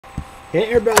Hey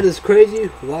everybody, this is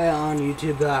CrazyWyatt on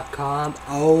YouTube.com.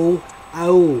 Oh,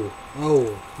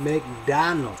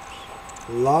 McDonald's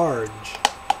large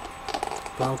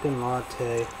pumpkin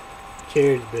latte.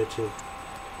 Cheers, bitches.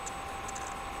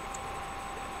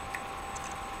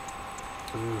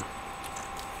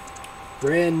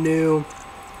 Brand new.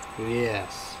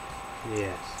 Yes.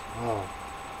 Oh.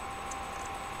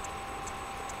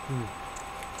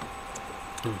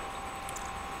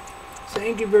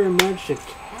 Thank you very much to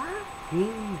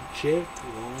Chick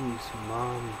One's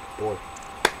mom boy.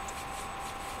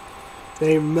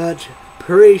 Very much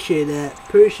appreciate that.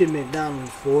 Appreciate McDonald's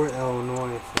for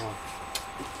Illinois.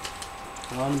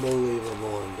 So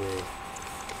unbelievable indeed.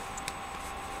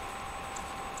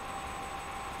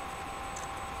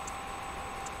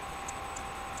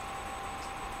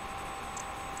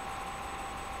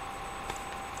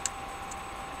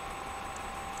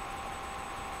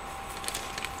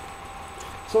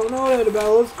 So no doubt about it.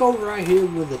 Let's go right here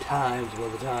with the times.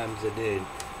 What the times they did.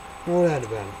 No doubt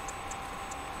about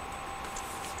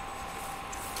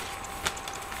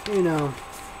it. You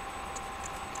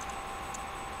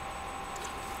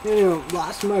know,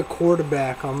 lost my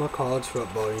quarterback on my college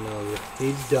football. You know,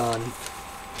 he's done.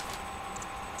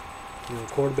 You know,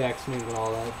 quarterback sneak and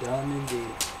all that done indeed.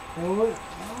 And we'll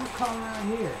come around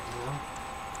here. You know.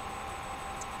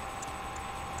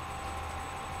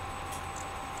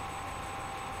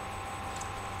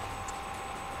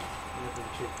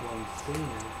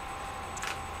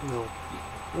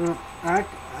 No, I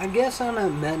guess I'm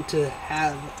not meant to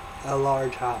have a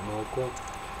large hot mocha.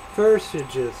 First,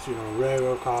 it's just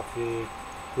regular coffee,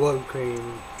 whipped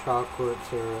cream, chocolate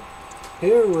syrup.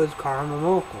 Here was caramel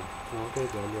mocha. Okay,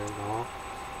 good, there you go.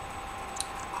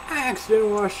 I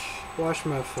accidentally wash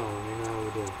my phone. You know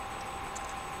we do.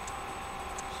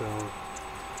 So,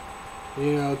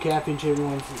 caffeine chip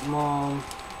one small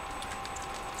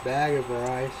bag of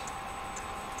rice.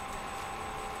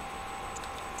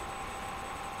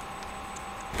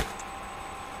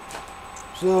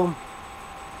 So,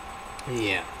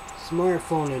 yeah,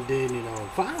 smartphone it did,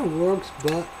 finally works,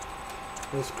 but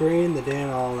the screen, the damn,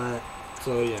 all that,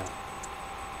 so yeah.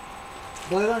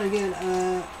 But then again,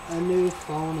 a new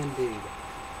phone indeed.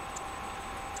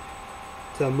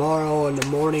 Tomorrow in the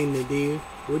morning indeed,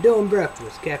 we're doing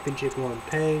breakfast, Captain Chick One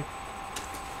Pay.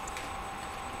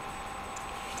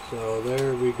 So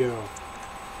there we go.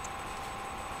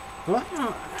 Well,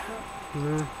 I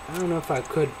don't know if I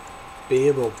could be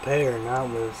able to pay or not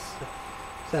with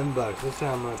 $7. That's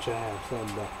how much I have,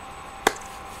 $7.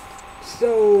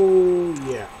 So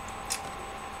yeah.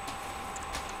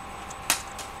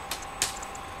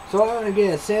 So I'm gonna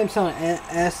get a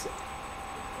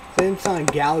Samsung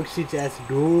Galaxy S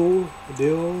duals.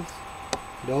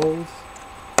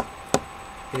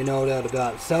 You know that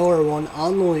about seller one,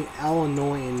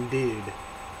 Illinois indeed.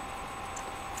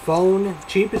 Phone,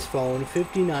 cheapest phone,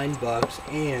 $59,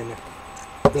 and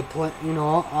I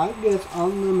guess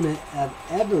unlimited of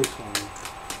everything,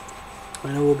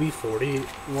 and it will be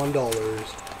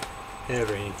 $41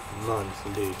 every month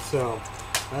indeed. So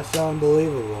that's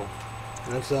unbelievable.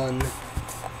 That's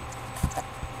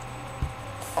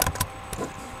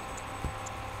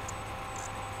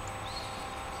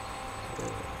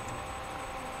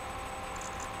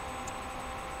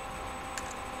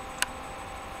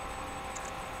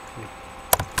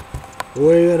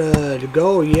We're gonna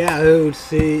go Yahoo to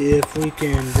see if we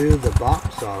can do the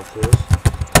box office,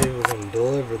 see if we can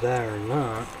deliver that or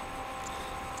not.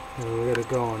 And we're gonna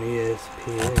go on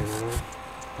ESPN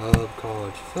of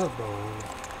college football.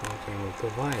 Okay, we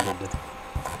provided that.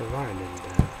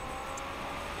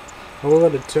 We're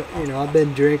gonna, I've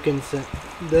been drinking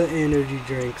the energy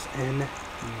drinks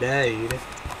indeed.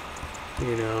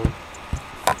 We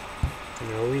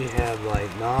have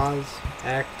like Nas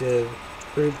Active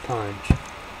Fruit Punch,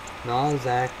 Nas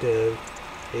Active,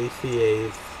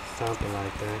 ACAs, something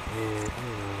like that, and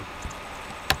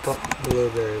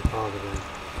blueberry positive.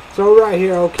 So right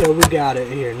here, okay, we got it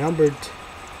here. Number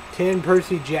 10,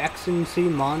 Percy Jackson,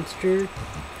 Monster,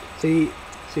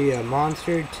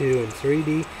 Monster 2 in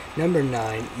 3D. Number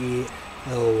 9,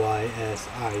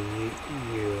 ELYSIUM.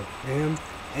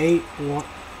 8,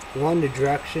 One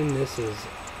Direction. This is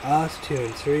Us 2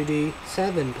 in 3D.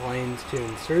 7, Planes 2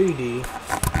 in 3D.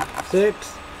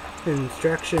 6,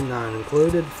 Instruction not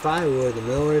included. 5, Were the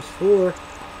Millers. 4,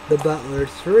 The Butler.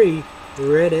 3,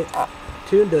 Reddit.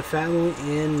 2, The Family,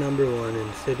 and number 1,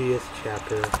 Insidious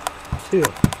Chapter 2.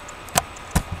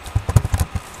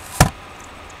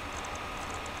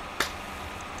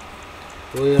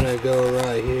 We're gonna go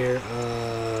right here.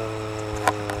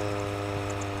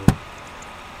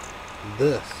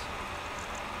 This.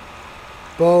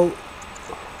 Boat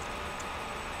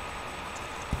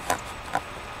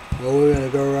Well, we're gonna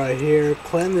go right here.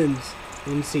 Clemens,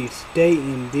 NC State,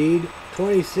 indeed.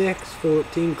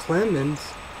 26-14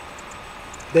 Clemens.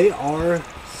 They are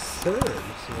third.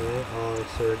 So they are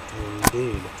third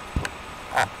indeed.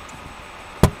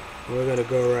 We're gonna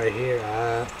go right here.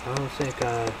 I don't think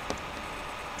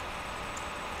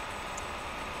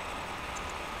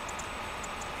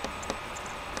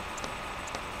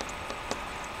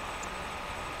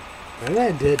maybe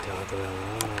I did talk about it.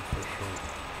 I'm not for sure.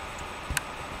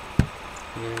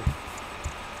 Yeah.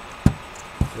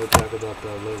 We'll talk about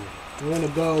that later. We're gonna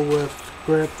go with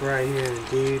grip right here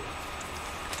indeed.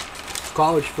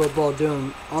 College football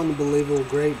doing unbelievable,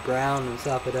 great Brown and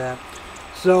stuff like that.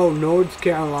 So North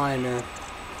Carolina,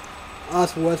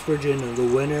 us West Virginia, the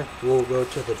winner will go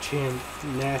to the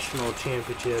national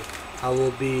championship. I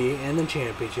will be in the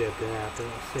championship and after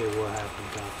let's see what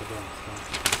happens after that.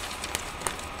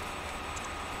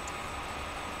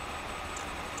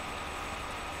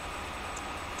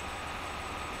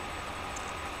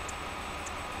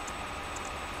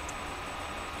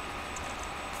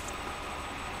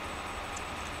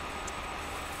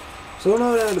 So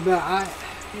no doubt about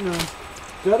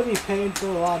gotta be paying for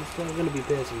a lot of stuff. Gonna be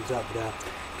pissed and stuff with that.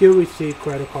 Give receipt,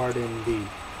 credit card, indeed.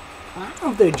 I don't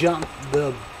know if they jumped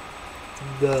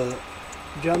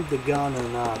the gun or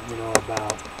not.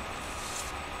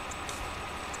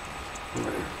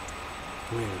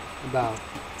 About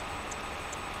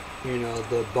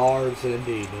the bars,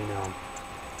 indeed.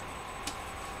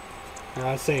 And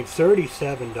I think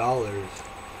 $37.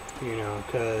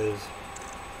 Because.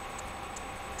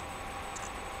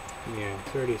 Yeah,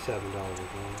 $37.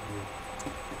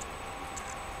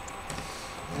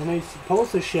 And they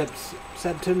supposed to ship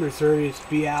September 30th,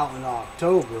 be out in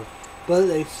October, but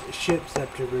they ship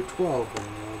September 12th, the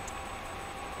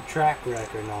track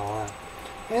record and all that.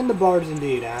 And the bars,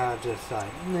 indeed, I just thought,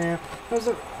 nah,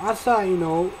 I thought,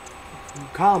 the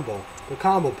combo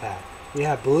pack. You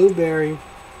have blueberry,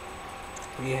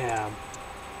 you have,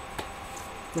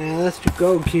 man, let's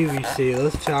go QVC,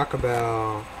 let's talk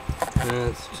about,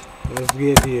 let's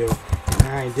give you an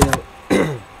idea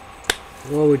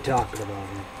what are we talking about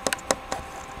here.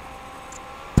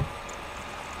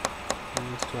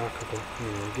 Let's talk about,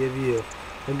 give you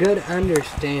a good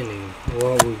understanding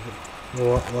what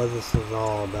this is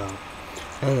all about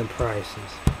and the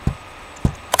prices.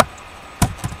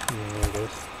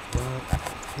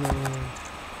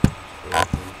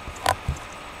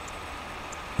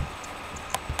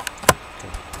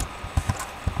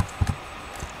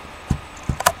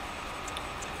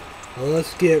 Well,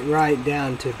 let's get right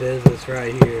down to business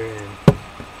right here, and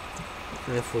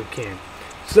if we can.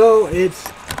 So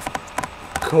it's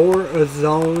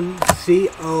Corazon,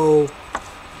 CORAZONAS,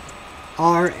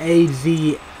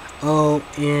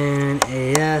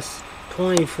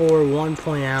 24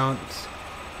 1-ounce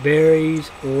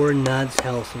berries or nuts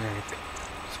health snack.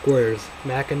 Squares,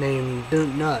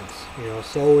 macadamia nuts,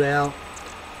 sold out.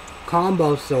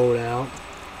 Combo sold out.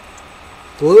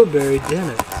 Blueberry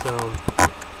didn't, so.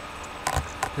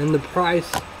 And the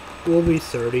price will be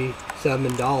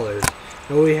 $37.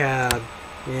 And we have,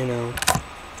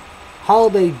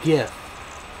 holiday gift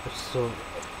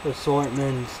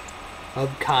assortments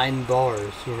of kind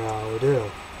bars, we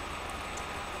do.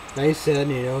 They said,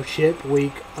 ship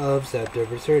week of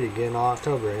September 30, getting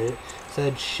October. It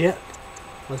said ship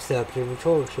of September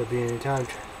 12 should be any time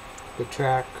the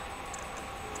track,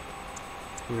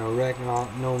 reckon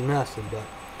no nothing, but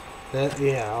that,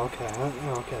 yeah, okay.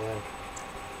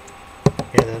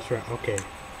 Yeah, that's right. Okay,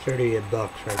 $38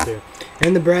 right there.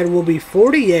 And the bread will be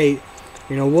 48.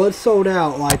 Was sold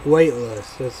out like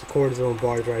weightless. That's the cortisone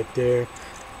bars right there.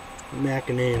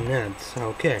 Macadamia nuts.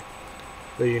 Okay.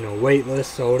 But weightless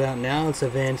sold out now. It's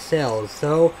advanced sales.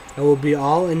 So it will be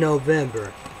all in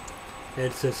November.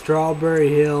 It's a Strawberry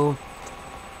Hill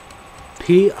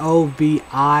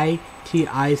POVITICA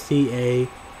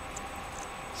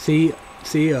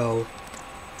CO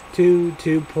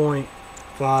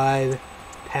 2.5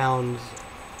 pounds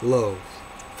loaves.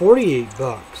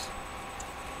 $48.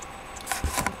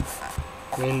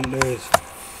 And there's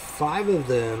 5 of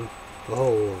them.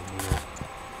 Oh,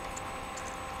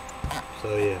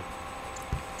 so yeah.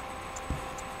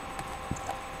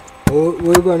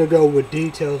 We're going to go with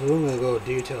details. We're going to go with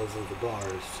details of the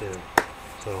bars too.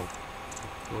 So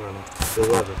we're going to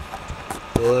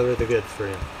deliver the goods for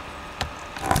you.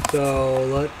 So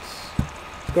let's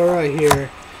go right here.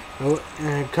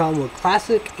 And come with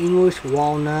classic English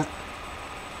walnut.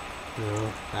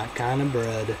 That kind of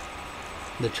bread.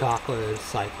 The chocolate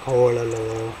is like,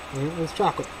 it's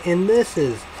chocolate. And this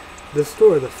is the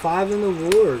store, the 5 in the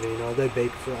Ward, they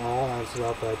bake for all and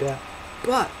stuff like that.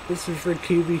 But this is for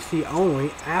QVC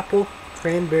only. Apple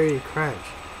Cranberry Crunch.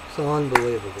 So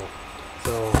unbelievable.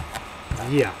 So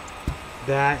yeah,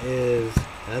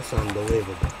 that's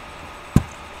unbelievable.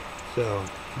 So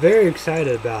very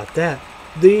excited about that.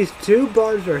 These two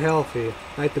bars are healthy,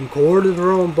 like them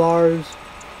cortisone bars.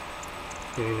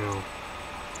 You know,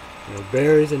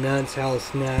 berries and nuts, health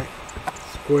snack,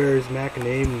 squares,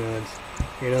 macadamia nuts.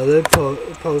 You know, they're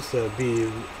supposed to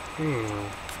be,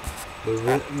 the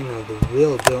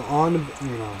real deal on,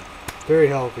 very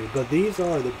healthy. But these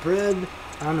are the bread.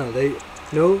 I don't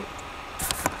know.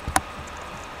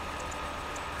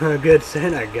 A good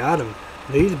cent, I got them.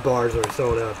 These bars are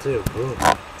sold out too. Ooh.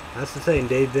 That's the same.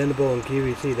 Dave Venable and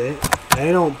QVC.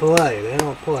 They don't play. They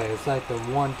don't play. It's like the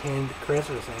 110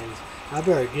 Christmas things. I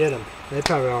better get them. They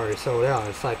probably already sold out.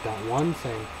 It's like that one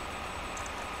thing.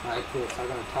 Like this. I'm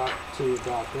going to talk to you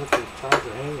about this. This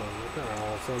charger handle. They're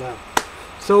all sold out.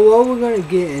 So what we're going to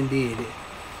get indeed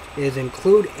is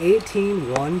include 18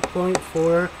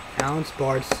 1.4 ounce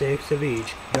bars, 6 of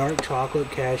each. Dark chocolate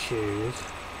cashews,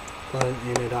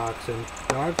 inodoxin,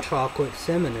 dark chocolate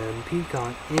cinnamon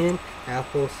pecan, and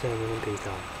apple cinnamon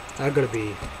pecan. That's going to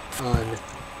be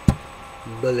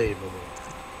unbelievable.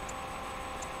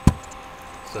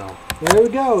 So, there we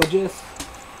go. Just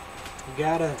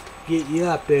gotta get you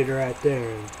updated right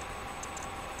there.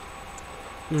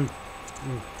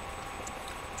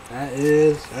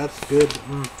 That's good.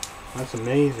 That's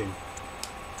amazing.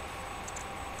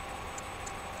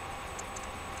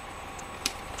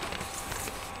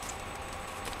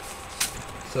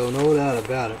 So, no doubt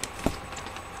about it.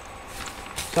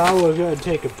 So, we're gonna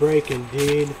take a break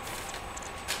indeed.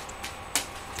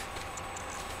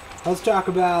 Let's talk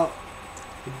about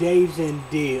days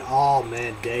indeed. Oh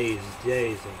man, days.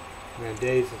 Man,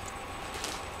 days.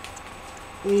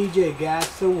 EJ got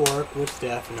to work with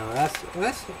Stefano. That's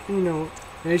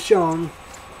it's shown.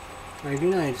 Like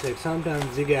United States,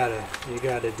 sometimes you gotta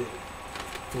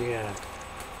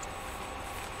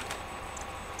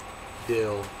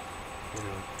deal,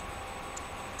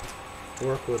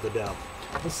 work with the devil.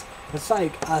 It's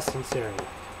like us and Syria.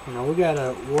 We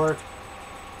gotta work.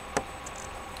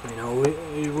 We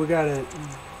gotta,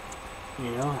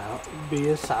 be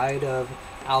a side of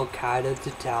Al Qaeda to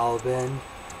Taliban,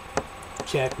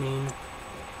 checking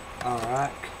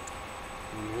Iraq,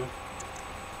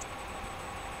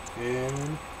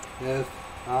 and if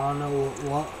I don't know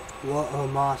what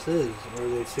Hamas is, are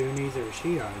they Sunnis or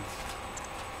Shiites?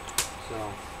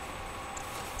 So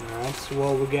that's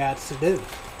what we got to do,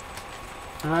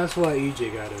 and that's what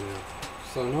EJ got to do.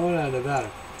 So no doubt about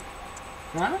it.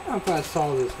 Now, I don't know if I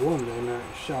saw this woman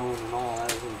showing and all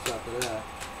that and stuff like that.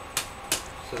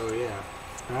 So yeah,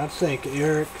 and I think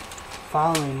Eric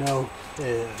finally know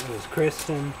it was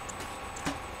Kristen.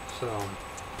 So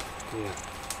yeah,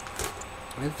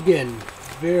 it's getting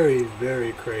very,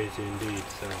 very crazy indeed.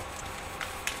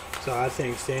 So I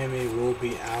think Sammy will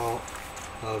be out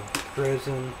of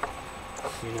prison.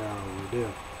 We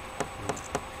do.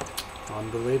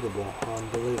 Unbelievable.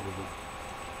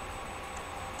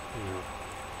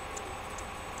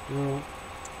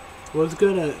 Was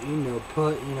gonna,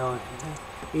 put,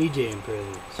 EJ in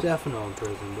prison, Stefano in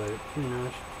prison, but,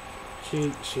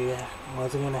 she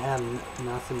wasn't gonna have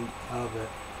nothing of it,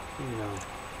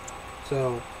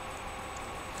 So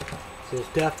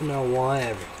Stefano want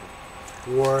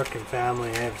everything. Work and family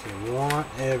and everything. Want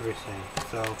everything.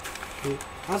 So,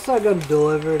 I still gonna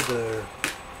deliver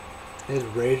his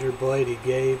razor blade he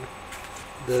gave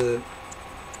the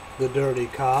dirty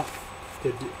cop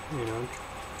to,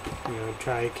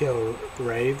 try to kill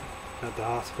Rave at the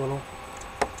hospital,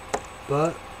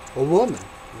 but a woman,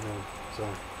 so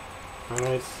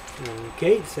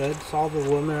Kate saw the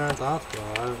woman at the hospital.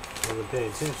 I wasn't paying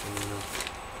attention,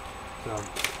 So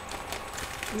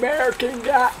American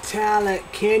Got Talent,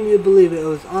 can you believe it? It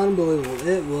was unbelievable.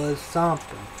 It was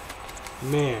something,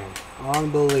 man,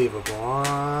 unbelievable.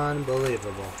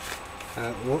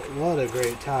 What a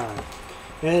great time.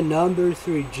 And number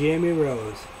 3, Jimmy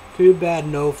Rose. Too bad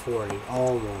no 40.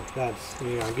 Almost. That's,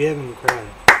 give him credit.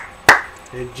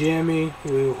 And Jimmy,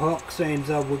 we hook things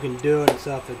up, we can do it and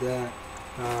stuff like that.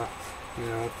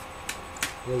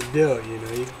 Let's do it, You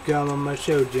can come on my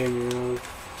show, Jimmy Rose.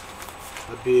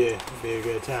 That'd be a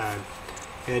good time.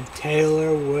 And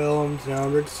Taylor Williams,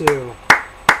 number 2.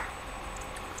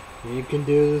 You can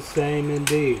do the same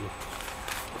indeed.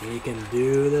 And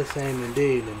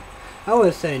I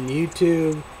was saying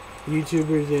YouTubers,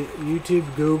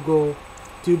 Google,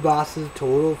 2 bosses,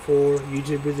 total 4,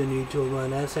 YouTubers and YouTube 1,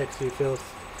 that's actually Phil,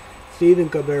 Stephen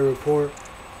Colbert Report.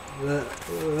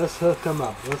 Let's hook him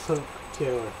up. Let's hook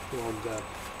Taylor Williams up.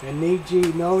 And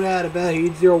EG, no doubt about it,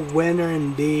 he's your winner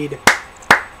indeed.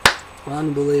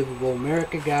 Unbelievable.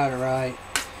 America got it right.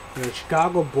 You know,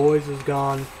 Chicago Boys was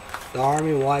gone. The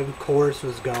Army White Chorus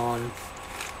was gone.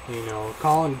 You know,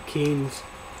 Colin Keys,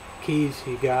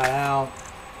 he got out.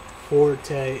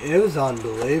 Forte, it was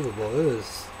unbelievable. It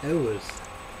was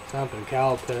something.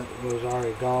 Calpit was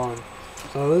already gone.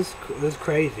 So it was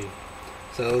crazy.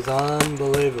 So it was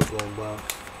unbelievable, but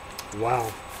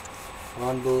wow.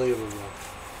 Unbelievable.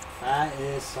 That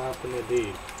is something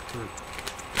indeed.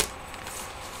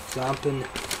 Something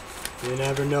you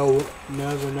never know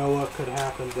what could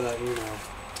happen, but you know.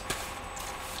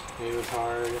 It was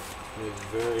hard. It was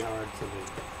very hard to beat.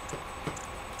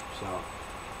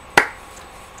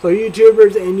 So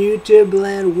YouTubers and YouTube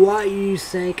land, what you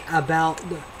think about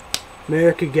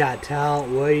America Got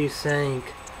Talent? What do you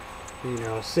think? You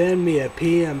know, send me a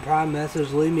PM private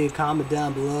message, leave me a comment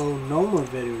down below. No more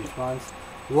video response.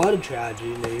 What a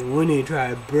tragedy. We need to try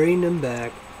to bring them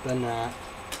back, but not.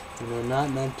 You know,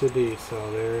 not meant to be.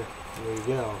 So there we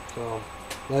go. So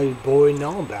let your boy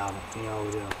know about it. You know,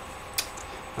 we do.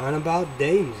 And about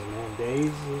Days, man.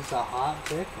 Days is a hot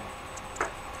ticket.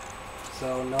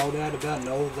 So no doubt about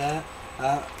that.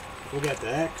 We got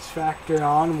the X Factor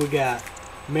on. We got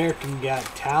American Got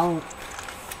Talent.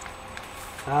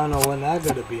 I don't know when that's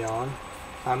gonna be on.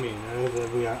 I mean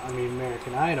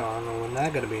American Idol. I don't know when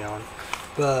that's gonna be on.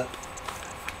 But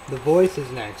The Voice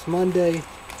is next Monday.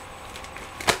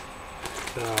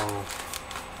 So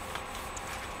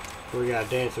we got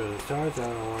Dance with the Stars. I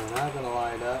don't know when that's gonna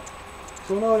line up.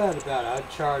 So no doubt about it. I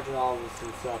charge all this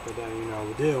and stuff, but then you know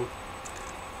we do.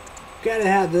 Gotta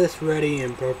have this ready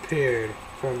and prepared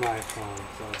for my phone,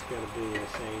 so it's gotta be the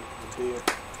same deal.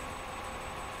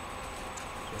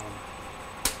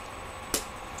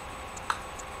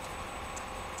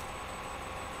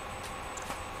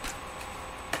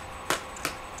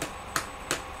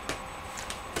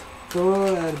 So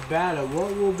about it,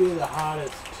 what will be the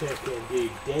hottest ticket?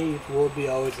 Indeed, Dave will be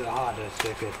always the hottest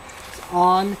ticket. It's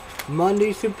on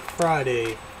Monday through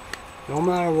Friday. No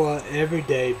matter what, every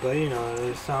day, but you know,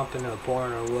 there's something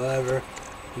important or whatever,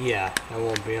 yeah, that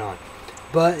won't be on.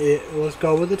 But let's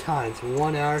go with the times.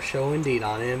 1 hour show indeed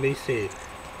on NBC.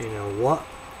 You know,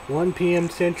 1 p.m.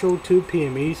 Central, 2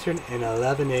 p.m. Eastern, and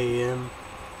 11 a.m.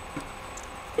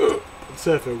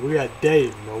 Pacific. We got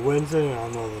Dave, you know, Wednesday, I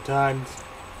don't know the times.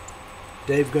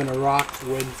 Dave gonna rock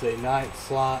Wednesday night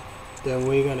slot. Then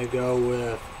we're gonna go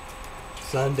with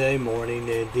Sunday morning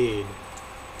indeed.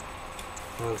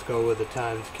 Let's go with the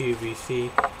times. QVC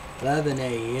 11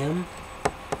 a.m.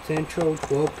 Central,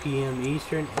 12 p.m.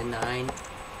 Eastern, and 9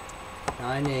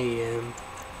 a.m.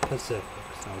 Pacific.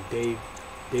 So Dave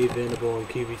Venable and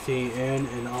QVC, and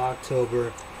in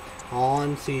October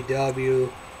on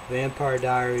CW, Vampire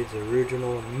Diaries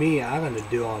original. Me, I'm gonna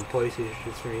do on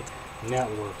PlayStation 3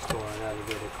 Network Store. I gotta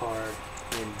get a card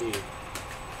indeed.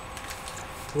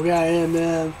 We got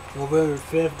MM November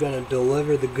 5th, gonna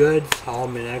deliver the goods. Oh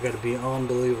man, I gotta be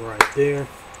unbelievable right there.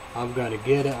 I'm gonna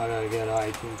get it. I gotta get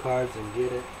iTunes cards and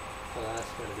get it. So that's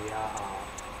gonna be hot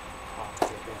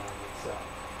ticket on itself.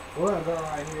 We're gonna go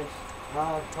right here.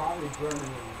 Probably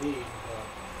burning indeed, but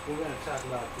we're gonna talk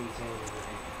about these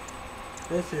anyway.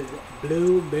 This is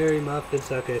Blueberry Muffins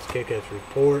Suck Ass Kick Ass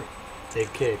Report. They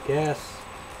kick ass.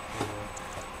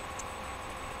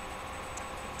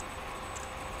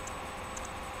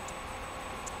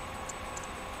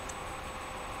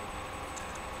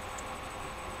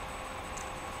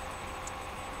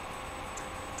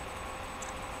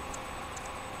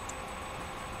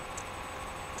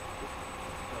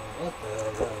 What the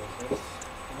hell was this?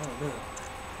 I don't know.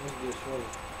 Let's just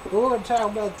wait. We're going to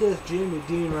talk about this Jimmy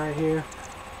Dean right here.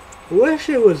 I wish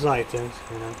it was like this,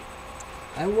 you know.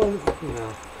 I wasn't, you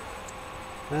know.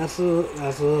 That's a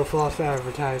little false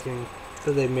advertising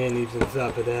that they manage and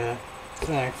stuff like that.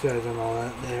 Snacks and all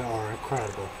that, they are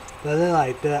incredible. But they're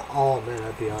like that, oh man,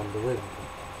 that'd be unbelievable.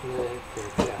 They're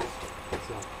just,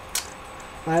 so.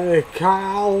 Hey,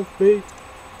 coffee.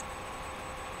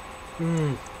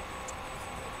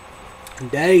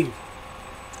 Dave.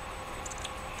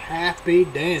 Happy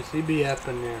Dance. He be up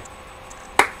in there.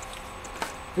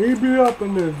 He be up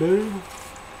in there, dude.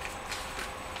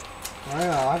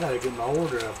 Well, I gotta get my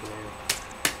order up in there.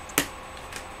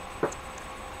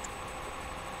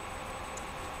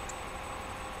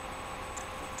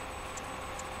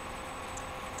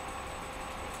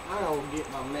 I gotta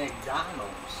get my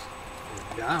McDonald's.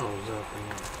 McDonald's up in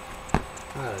there.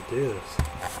 I gotta do this.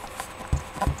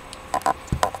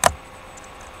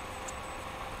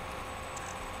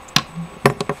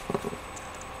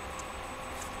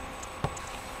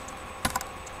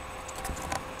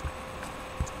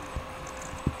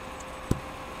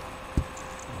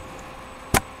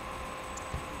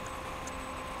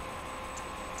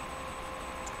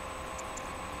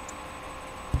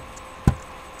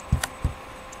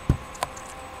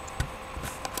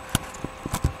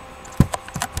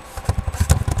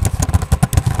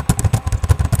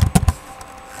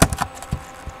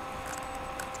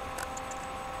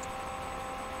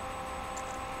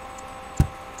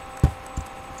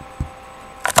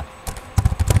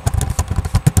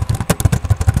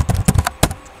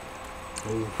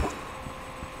 Oof.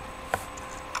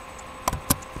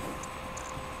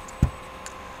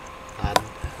 I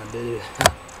did it.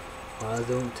 Well, I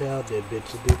don't tell, that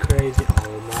bitch would be crazy.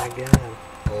 Oh my god.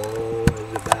 Oh,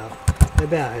 it's about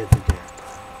hit the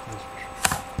jackpot. That's for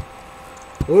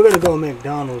sure. We're gonna go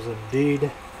McDonald's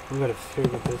indeed. We're gonna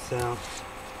figure this out.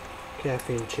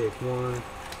 Caffeine shake 1.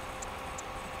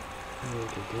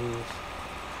 Look at these.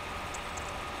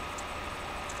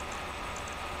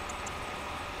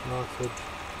 Sausage.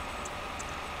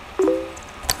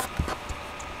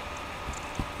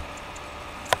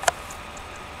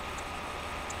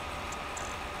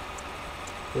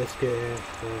 Biscuit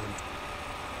hash brown.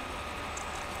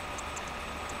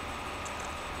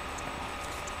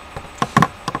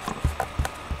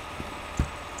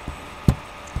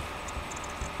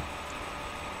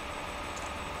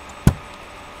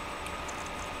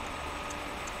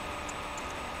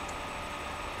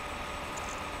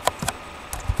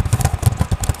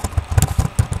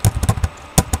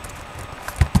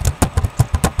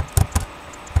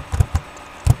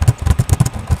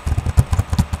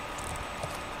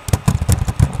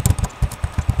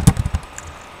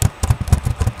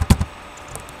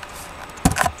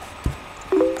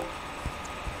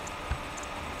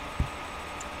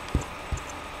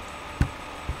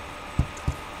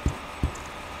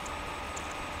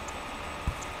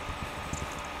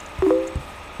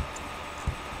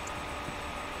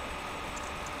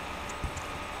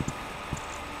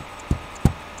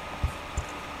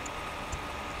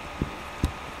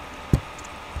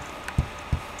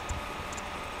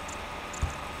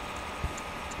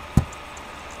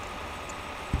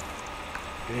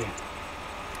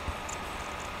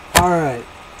 Alright,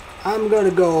 I'm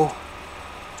gonna go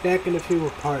back in the field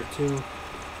with part 2.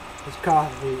 This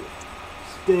coffee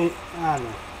stink. I don't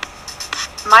know.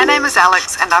 My name is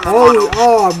Alex and I'm a model.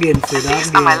 Oh, I'm getting sued.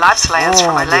 These are my life's layers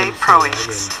from LA Pro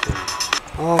Inks.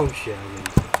 Oh shit, I'm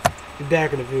getting sued. Be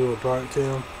back in the field with part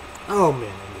 2. Oh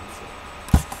man.